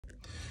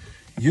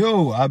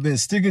Yo, I've been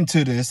sticking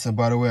to this. And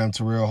by the way, I'm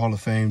Terrier, Hall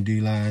of Fame,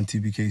 D-Line,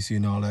 tbkc,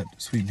 and all that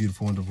sweet,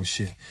 beautiful, wonderful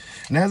shit.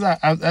 And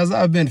as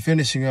I've been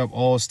finishing up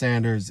all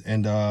standards,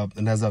 and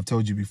as I've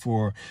told you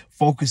before,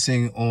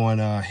 focusing on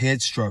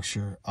head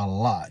structure a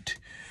lot.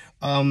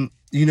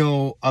 You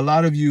know, a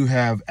lot of you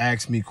have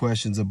asked me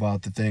questions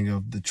about the thing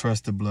of the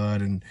trust of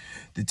blood and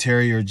the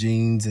Terrier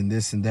genes and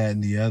this and that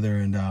and the other.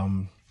 And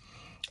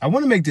I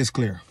want to make this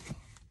clear.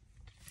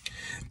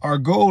 Our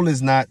goal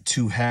is not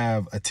to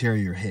have a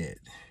Terrier head.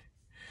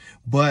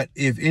 But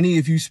if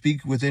you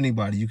speak with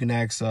anybody, you can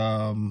ask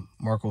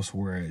Marco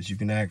Suarez, you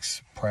can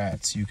ask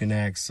Prats, you can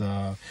ask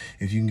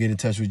if you can get in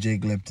touch with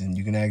Jake Lipton,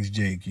 you can ask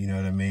Jake, you know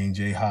what I mean,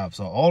 Jay Hops,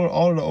 all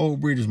of the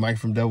old breeders, Mike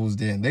from Devil's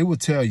Den, they will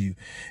tell you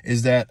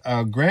is that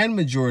a grand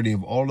majority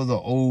of all of the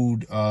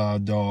old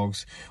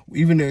dogs,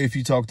 even if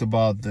you talked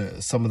about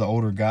some of the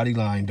older Gotti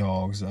line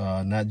dogs,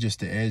 not just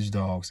the edge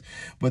dogs,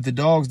 but the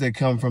dogs that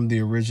come from the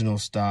original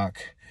stock.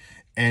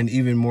 And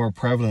even more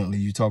prevalently,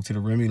 you talk to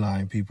the Remy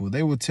line people,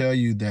 they will tell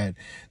you that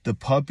the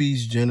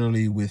puppies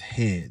generally with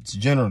heads,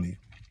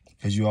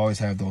 because you always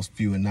have those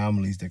few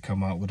anomalies that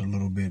come out with a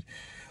little bit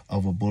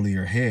of a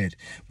bullier head.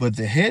 But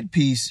the head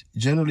piece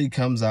generally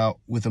comes out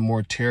with a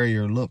more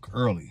Terrier look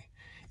early.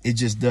 It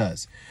just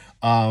does.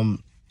 When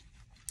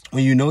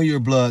you know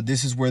your blood,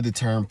 this is where the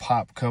term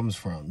pop comes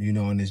from, you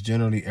know, and it's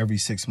generally every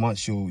 6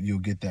 months you'll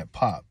get that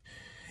pop.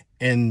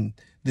 And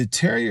the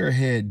Terrier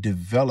head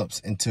develops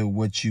into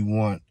what you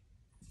want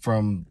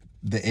from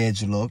the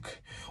edge look,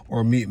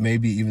 or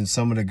maybe even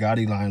some of the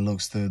Gotti line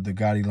looks, the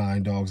Gotti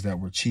line dogs that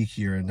were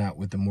cheekier and not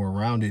with the more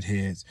rounded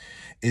heads,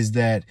 is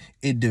that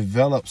it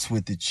develops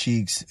with the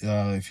cheeks.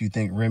 If you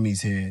think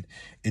Remy's head,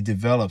 it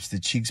develops, the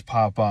cheeks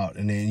pop out,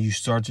 and then you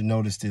start to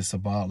notice this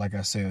about, like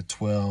I said,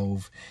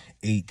 12,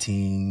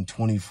 18,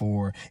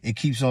 24. It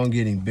keeps on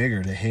getting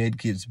bigger. The head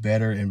gets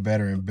better and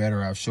better and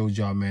better. I've showed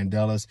y'all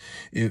Mandelas.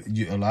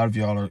 A lot of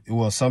y'all are,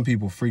 well, some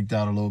people freaked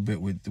out a little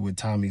bit with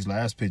Tommy's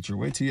last picture.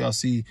 Wait till y'all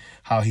see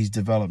how he's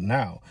developed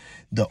now.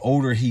 The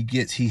older he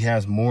gets, he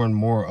has more and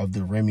more of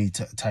the Remy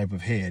type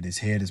of head. His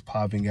head is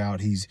popping out.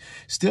 He's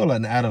still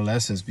an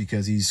adolescence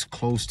because he's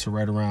close to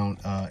right around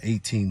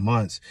 18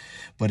 months,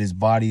 but his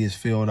body is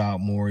filled out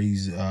more.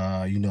 He's,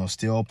 you know,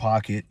 still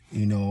pocket,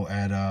 you know,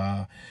 at,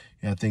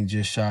 I think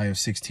just shy of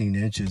 16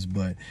 inches,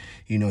 but,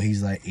 you know,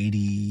 he's like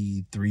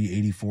 83,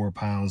 84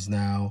 pounds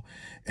now.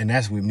 And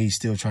that's with me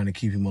still trying to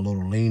keep him a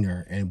little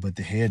leaner. But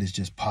the head is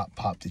just pop.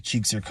 The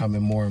cheeks are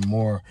coming more and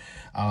more.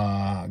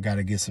 Got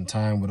to get some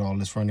time with all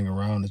this running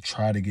around to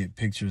try to get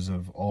pictures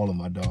of all of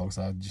my dogs.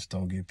 I just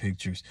don't get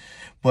pictures.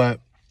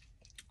 But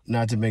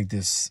not to make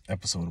this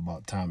episode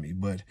about Tommy,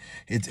 but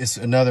it's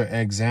another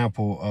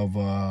example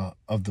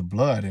of the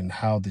blood and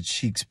how the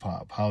cheeks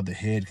pop, how the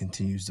head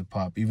continues to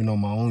pop. Even on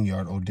my own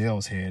yard,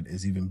 Odell's head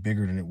is even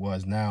bigger than it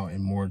was now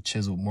and more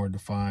chiseled, more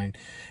defined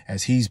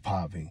as he's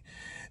popping.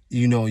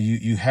 You know,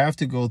 you have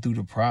to go through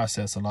the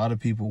process. A lot of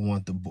people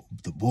want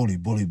the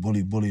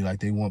bully,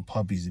 like they want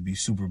puppies to be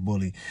super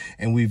bully.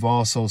 And we've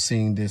also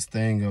seen this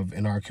thing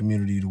in our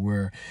community to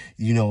where,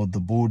 you know,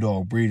 the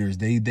bulldog breeders,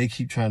 they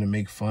keep trying to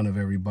make fun of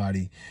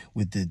everybody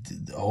with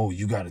oh,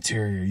 you got a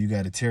Terrier, you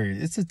got a Terrier.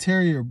 It's a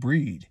Terrier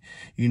breed,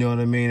 you know what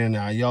I mean?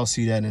 And y'all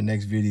see that in the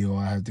next video.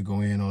 I have to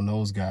go in on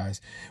those guys.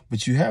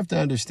 But you have to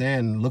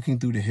understand, looking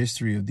through the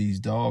history of these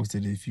dogs,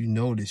 that if you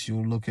notice,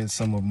 you'll look at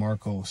some of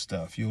Marco's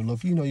stuff. You'll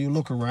look, you know, you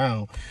look around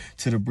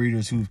to the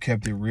breeders who've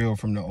kept it real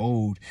from the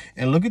old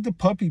and look at the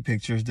puppy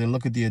pictures, then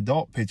look at the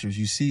adult pictures.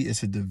 You see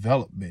it's a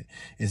development.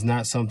 It's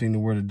not something to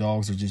where the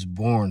dogs are just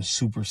born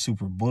super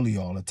bully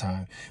all the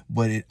time,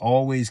 but it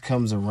always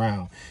comes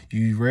around.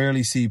 You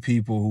rarely see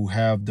people who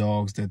have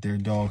dogs that their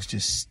dogs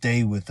just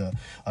stay with a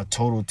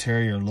total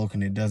Terrier look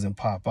and it doesn't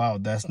pop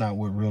out. That's not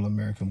what real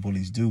American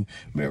bullies do.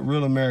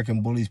 Real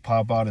American bullies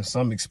pop out and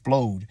some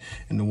explode,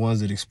 and the ones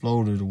that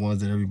explode are the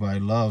ones that everybody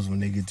loves when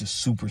they get the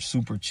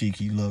super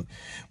cheeky look.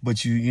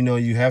 But you know,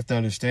 you have to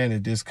understand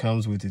that this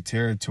comes with the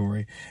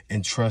territory,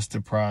 and trust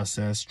the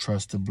process,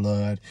 trust the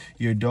blood.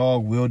 Your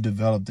dog will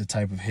develop the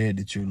type of head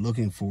that you're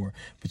looking for,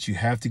 but you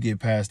have to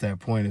get past that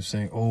point of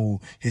saying,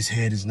 oh, his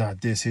head is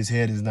not this, his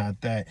head is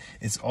not that.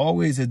 It's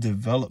always a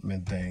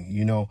development thing.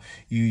 You know,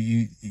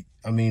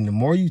 I mean, the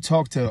more you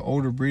talk to the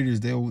older breeders,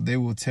 they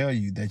will tell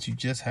you that you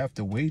just have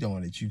to wait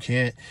on it. You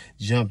can't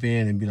jump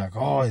in and be like,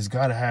 oh, it's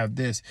got to have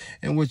this.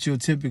 And what you'll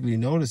typically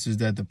notice is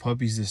that the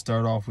puppies that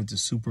start off with the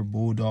super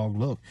bulldog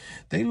look,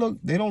 they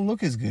don't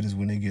look as good as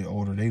when they get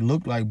older. They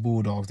look like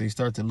bulldogs. They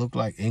start to look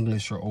like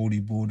English or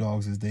oldie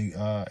bulldogs as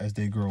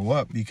they grow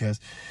up, because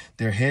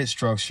their head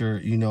structure,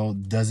 you know,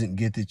 doesn't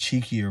get the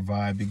cheekier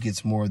vibe. It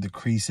gets more of the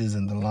creases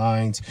and the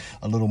lines,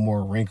 a little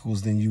more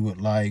wrinkles than you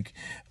would like,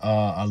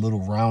 a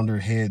little rounder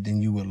head than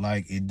you would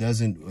like. It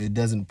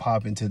doesn't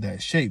pop into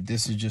that shape.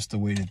 This is just the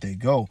way that they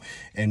go,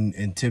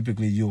 and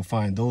typically you'll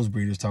find those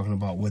breeders talking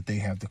about what they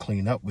have to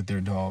clean up with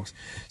their dogs.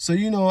 So,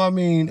 you know, I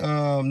mean,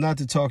 not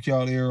to talk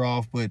y'all ear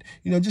off, but,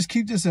 you know, just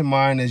keep this in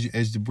mind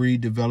as the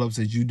breed develops,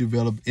 as you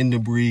develop in the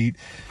breed.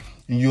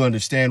 you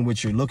understand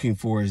what you're looking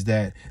for, is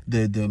that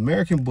the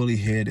American Bully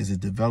head is a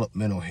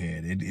developmental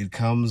head. It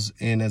comes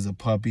in as a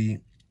puppy,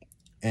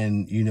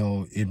 and you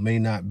know, it may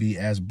not be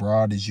as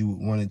broad as you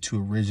would want it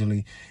to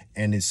originally,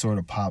 and it sort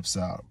of pops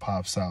out.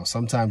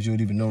 Sometimes you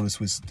would even notice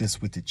with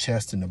the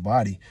chest and the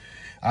body.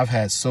 I've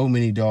had so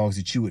many dogs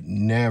that you would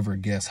never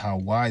guess how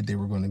wide they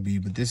were going to be,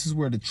 but this is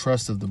where the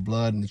trust of the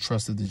blood and the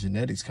trust of the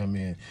genetics come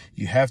in.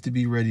 You have to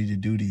be ready to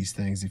do these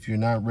things. If you're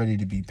not ready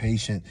to be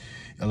patient,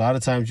 a lot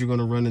of times you're going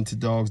to run into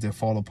dogs that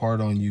fall apart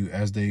on you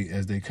as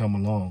they come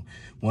along.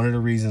 One of the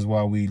reasons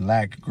why we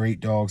lack great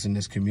dogs in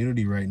this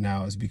community right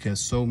now is because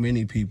so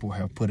many people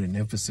have put an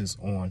emphasis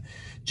on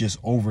just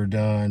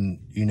overdone,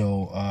 you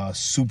know,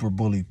 super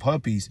bully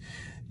puppies,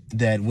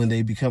 that when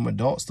they become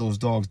adults, those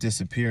dogs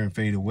disappear and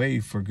fade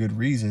away for good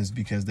reasons,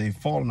 because they've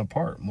fallen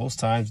apart. Most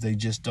times they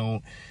just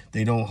don't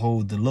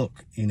hold the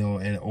look, you know,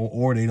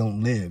 or they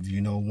don't live, you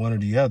know, one or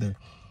the other.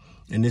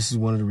 And this is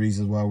one of the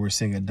reasons why we're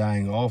seeing a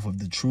dying off of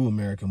the true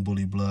American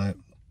Bully blood,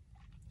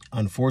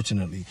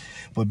 unfortunately.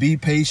 But be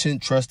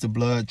patient, trust the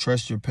blood,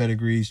 trust your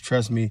pedigrees.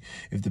 Trust me,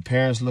 if the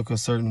parents look a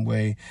certain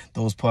way,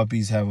 those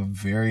puppies have a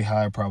very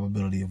high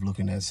probability of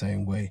looking that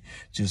same way.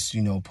 Just,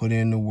 you know, put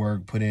in the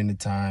work, put in the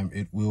time.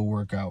 It will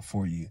work out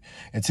for you.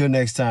 Until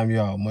next time,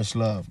 y'all, much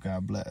love.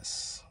 God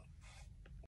bless.